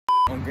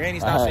Granny,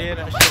 stop saying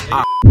that shit.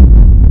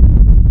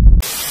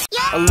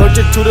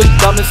 Allergic to the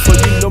diamonds, so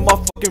you know my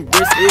fucking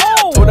wrist is.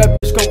 When that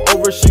bitch come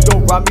over, she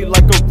gon' rob me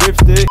like a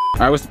ripstick.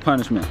 Alright, what's the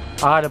punishment?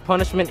 The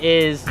punishment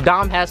is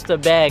Dom has to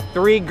bag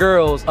 3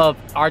 girls of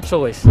our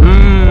choice.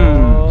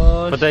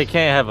 But they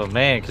can't have a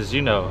man, cause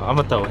you know,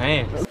 I'ma throw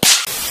hands.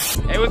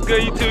 Hey, what's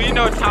good, you two? You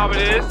know what time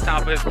it is.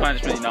 Time for his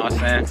punishment, you know what I'm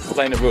saying?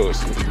 Explain the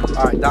rules.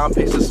 Alright, Dom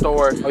picks the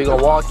store. We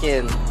gonna walk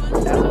in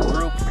as a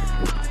group.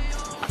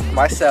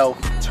 Myself,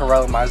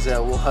 Terrell, and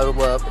Myzel will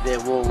huddle up, and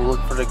then we'll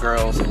look for the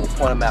girls and we'll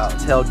point them out.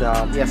 Tell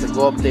Dom he has to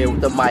go up there with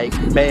the mic,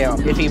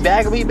 bam. If he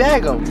bag him, he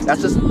bag him.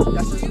 That's just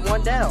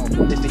one down.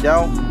 If he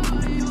don't,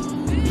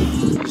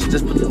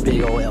 just put the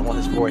big old L on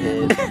his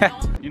forehead.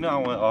 You know I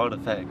want all the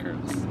fat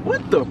girls.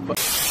 What the fuck?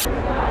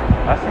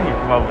 I seen you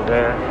from over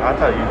there. I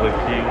thought you looked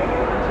cute.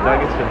 Should I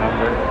get your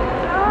number?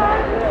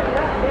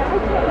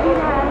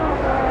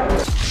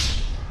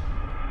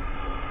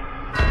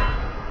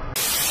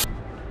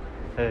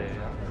 Hey,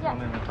 I was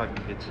wondering if I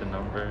could get your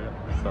number.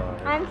 I'm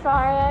sorry. I'm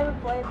sorry, I have a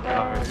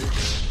boyfriend.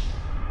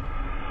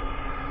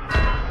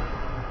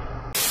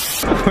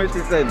 What she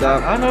said,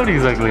 dog? I know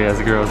these ugly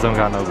ass girls don't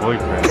got no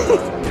boyfriend.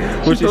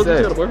 What she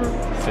said?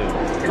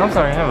 I'm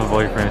sorry, I have a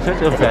boyfriend.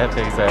 Shut your fat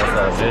face ass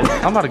up,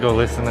 bitch. I'm about to go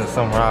listen to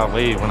some Rod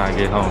Wave when I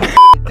get home.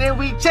 Then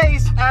we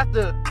chase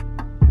after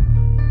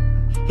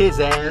his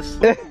ass.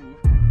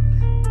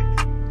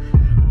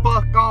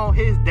 Fuck on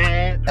his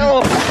dad.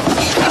 Oh.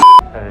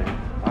 Hey,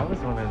 I was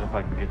wondering if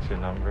I could get your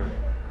number.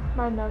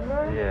 My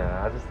number?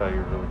 Yeah, I just thought you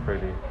were really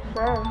pretty.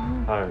 Sure.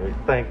 Alright,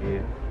 thank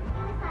you.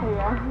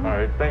 Yeah.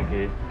 Alright, thank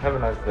you. Have a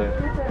nice day.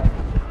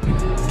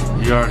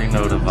 You already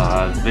know the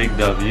vibes. Big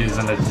W's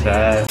in the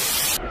chat.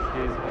 Excuse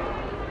me.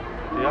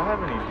 Do y'all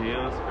have any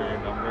deals for your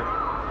number?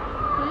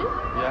 Hmm?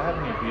 Do y'all have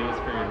any deals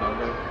for your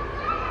number?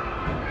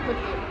 What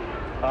do you?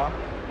 Huh?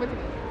 What do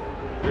you?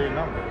 For your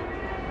number.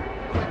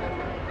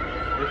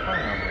 Your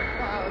phone number.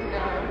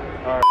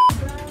 Oh, Alright.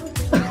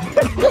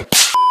 Hey. no.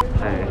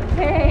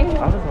 Hey. I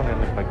was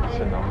wondering if I could get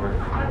your number.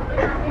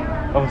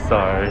 I'm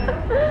sorry.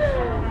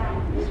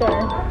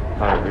 Sure.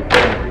 Alright,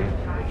 thank you.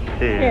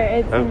 Here,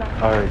 it's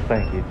alright,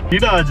 thank you. You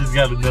know I just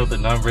gotta know the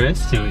number.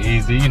 It's too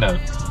easy, you know.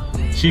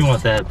 She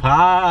wants that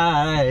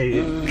pie.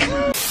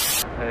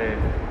 Hey,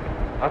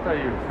 I thought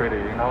you were pretty,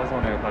 and I was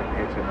wondering if I could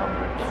get your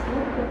number.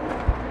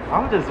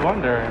 I'm just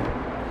wondering.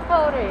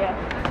 How old are you?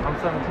 I'm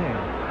 17.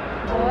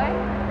 Boy?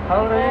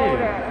 How old are you?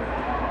 Older.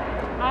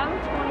 I'm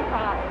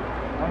 25.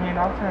 I mean,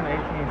 I'll turn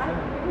 18 soon.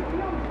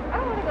 I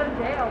don't want to go to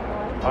jail,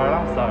 boy. Alright,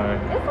 I'm sorry.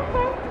 It's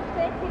okay.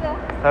 Thank you, though.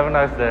 Have a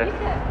nice day. You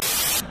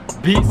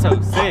too. Beat so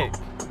sick.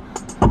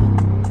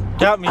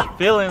 Got me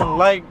feeling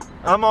like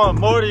I'm on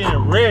Morty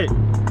and Rick.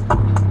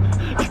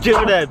 Give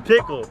her that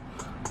pickle.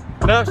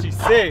 Now she's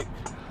sick.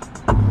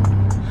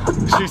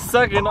 She's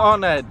sucking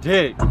on that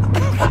dick.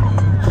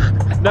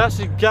 Now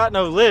she got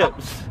no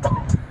lips.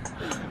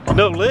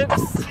 No lips?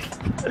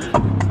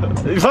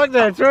 Fuck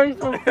that, Trace.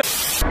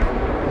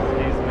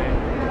 Excuse me.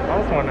 I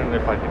was wondering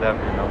if I could have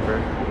your number.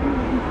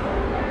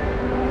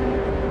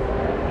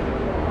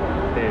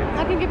 Hey.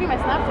 I can give you my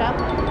Snapchat.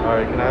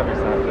 Alright, can I have your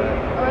Snapchat?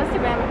 Or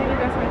Instagram. I think you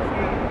guys are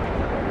Instagram.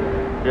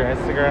 Your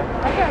Instagram?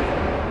 Okay.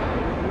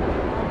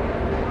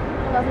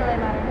 It doesn't really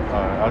matter.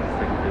 Alright, I'll just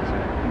take a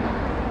picture.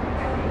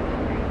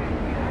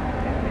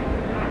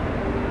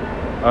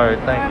 Alright,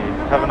 thank you.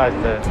 Have a nice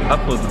day. I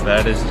pulled the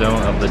baddest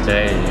joint of the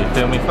day. You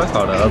feel me? Fuck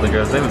all the other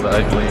girls. They was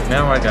ugly.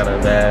 Now I got a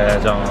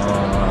badge on.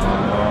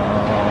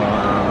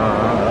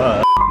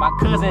 My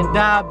cousin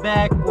died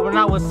back when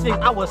I was 6.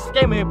 I was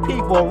scamming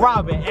people,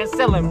 robbing and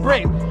selling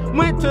bricks.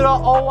 Went to the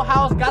old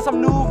house, got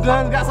some new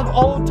guns, got some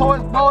old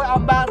toys, boy.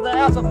 I'm about to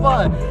have some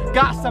fun.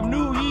 Got some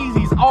new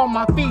Yeezys on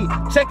my feet.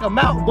 Check them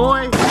out,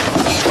 boy.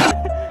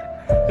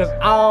 Cause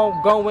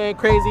I'm going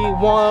crazy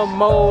one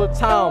more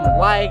time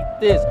like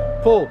this.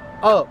 Pull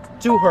up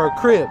to her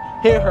crib,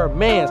 hit her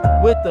mans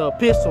with the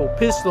pistol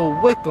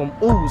whip him,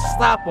 ooh,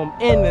 slap him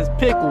in his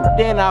pickle.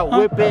 Then I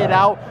whip it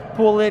out,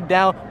 pull it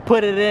down,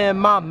 put it in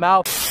my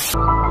mouth.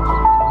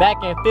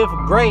 Back in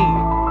 5th grade,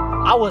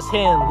 I was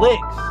hitting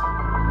licks.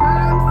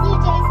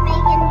 CJ's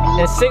making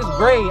me. In 6th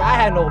grade, I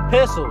had no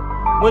pencil.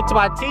 Went to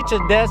my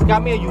teacher's desk,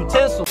 got me a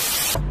utensil.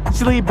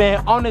 Sleeping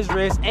on his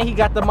wrist, and he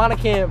got the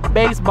Monacan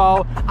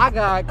baseball. I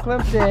got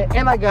Clemson,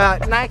 and I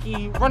got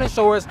Nike running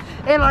shorts,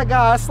 and I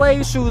got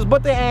slave shoes,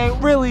 but they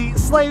ain't really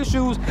slave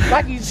shoes.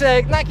 Nike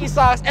check, Nike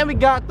socks, and we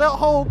got the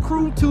whole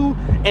crew too.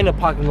 In the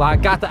parking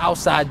lot, got the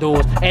outside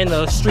doors and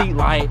the street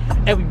light,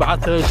 and we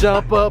about to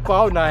jump up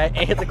all night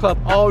and hit the club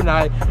all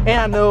night. And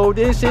I know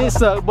this shit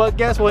suck, but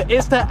guess what?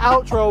 It's the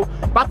outro.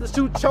 About to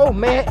shoot your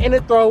man in the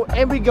throat,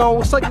 and we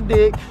gon' suck a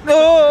dick.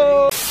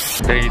 No.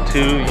 Day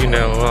 2, you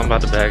know, I'm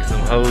about to bag some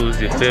hoes,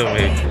 you feel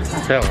me?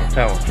 Tell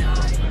him.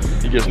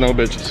 He gets no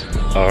bitches.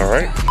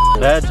 Alright.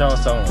 Bad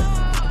Jones on.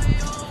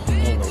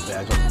 Ain't no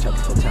bad jump from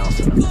Technical Town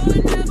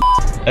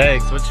Center.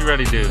 Eggs, what you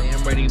ready to do?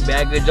 I'm ready to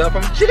bag a jump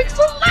from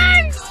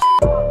Chick-fil-A.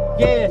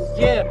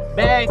 Yeah,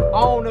 bag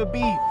on the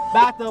beat.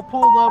 About to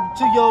pull up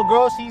to your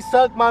girl, she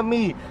sucked my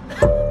meat.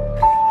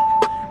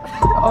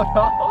 Oh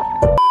no.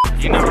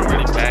 You know I'm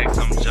really bad.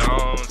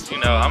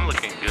 know I'm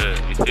looking good.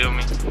 You feel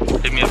me?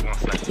 Hit me up on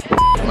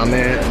Snap. My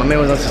man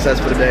was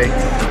unsuccessful today.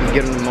 We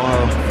get him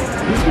tomorrow.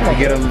 We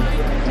get him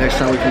next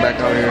time we come back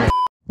out here.